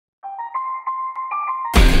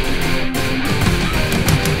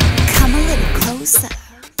closer.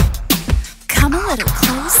 Come a little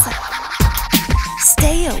closer.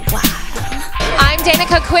 Stay a while. I'm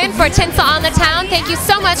Danica Quinn for Tinsel on the Town. Thank you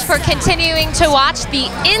so much for continuing to watch the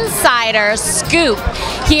Insider Scoop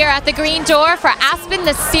here at the Green Door for Aspen,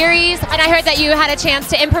 the series. And I heard that you had a chance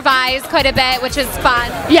to improvise quite a bit, which was fun.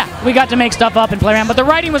 Yeah, we got to make stuff up and play around, but the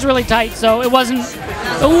writing was really tight, so it wasn't,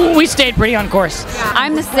 we stayed pretty on course.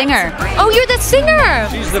 I'm the singer. Oh, you're the singer!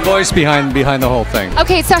 She's the voice behind the whole thing.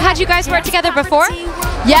 Okay, so had you guys worked together before?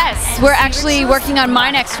 Yes, we're actually working on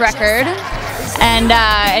my next record.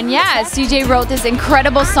 And yeah, CJ wrote this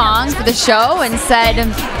incredible song for the show and said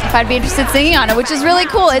if I'd be interested in singing on it, which is really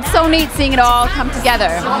cool. It's so neat seeing it all come together.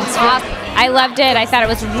 It's awesome. I loved it. I thought it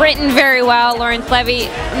was written very well. Lawrence Levy,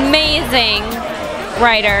 amazing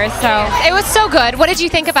writer. So it was so good. What did you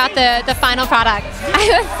think about the final product?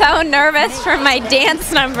 I was so nervous for my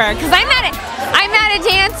dance number because I'm not a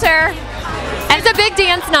dancer. It's a big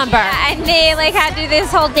dance number. And they like had to do this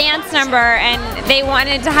whole dance number, and they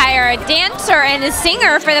wanted to hire a dancer and a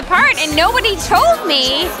singer for the part, and nobody told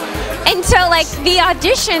me until like the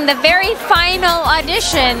audition, the very final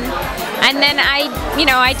audition. And then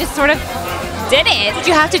I just sort of did it. Did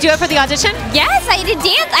you have to do it for the audition? Yes, I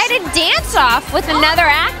had a dance off with another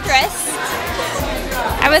actress.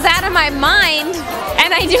 I was out of my mind,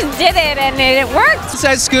 and I just did it, and it worked.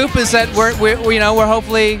 Inside Scoop is that we're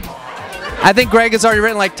hopefully. I think Greg has already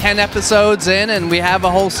written like 10 episodes in, and we have a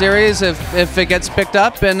whole series if it gets picked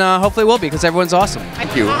up, and hopefully it will be, because everyone's awesome.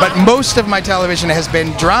 Thank you. But most of my television has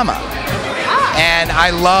been drama. And I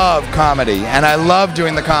love comedy, and I love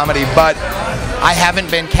doing the comedy, but I haven't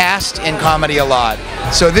been cast in comedy a lot.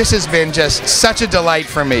 So this has been just such a delight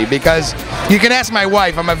for me, because you can ask my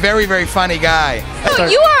wife, I'm a very, very funny guy. Oh,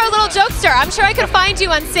 you are a little jokester. I'm sure I could find you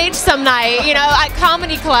on stage some night, at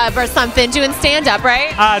comedy club or something, doing stand-up,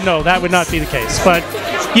 right? No, that would not be the case. But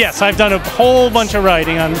yes, I've done a whole bunch of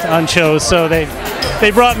writing on shows, so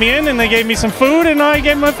they brought me in and they gave me some food, and I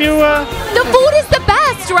gave them a few... The food is the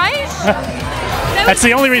best, right? That's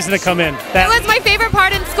the only reason to come in. That was my favorite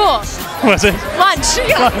part in school. Was it? Lunch.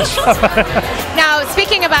 Lunch. Now,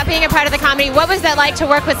 speaking about being a part of the comedy, what was that like to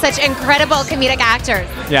work with such incredible comedic actors?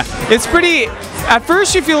 Yeah, it's pretty, at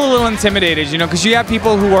first you feel a little intimidated, because you have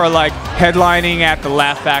people who are like headlining at the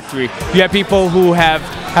Laugh Factory. You have people who have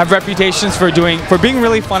reputations for being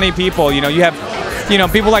really funny people. You have,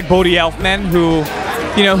 people like Bodie Elfman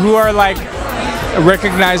who are like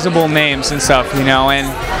recognizable names and stuff,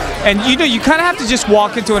 And you kind of have to just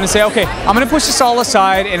walk into it and say, okay, I'm going to push this all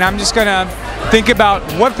aside, and I'm just going to think about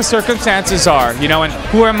what the circumstances are, and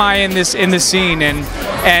who am I in this scene,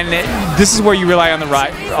 and this is where you rely on the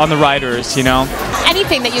writers,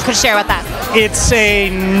 Anything that you could share with us? It's a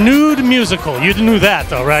nude musical. You knew that,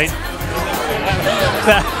 though, right?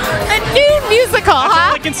 A nude musical, That's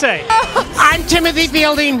all I can say. I'm Timothy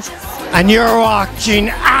Fielding, and you're watching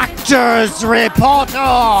Actors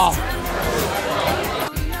Reporter.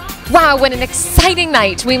 Wow, what an exciting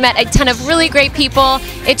night. We met a ton of really great people.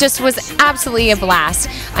 It just was absolutely a blast.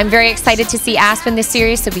 I'm very excited to see Aspen this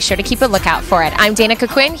series, so be sure to keep a lookout for it. I'm Danica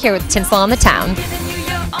Quinn here with Tinsel on the Town.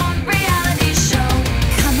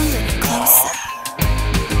 Come a little closer.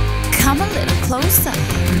 Come a little closer.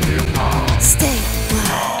 Stay a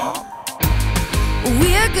while.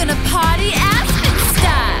 We're gonna party at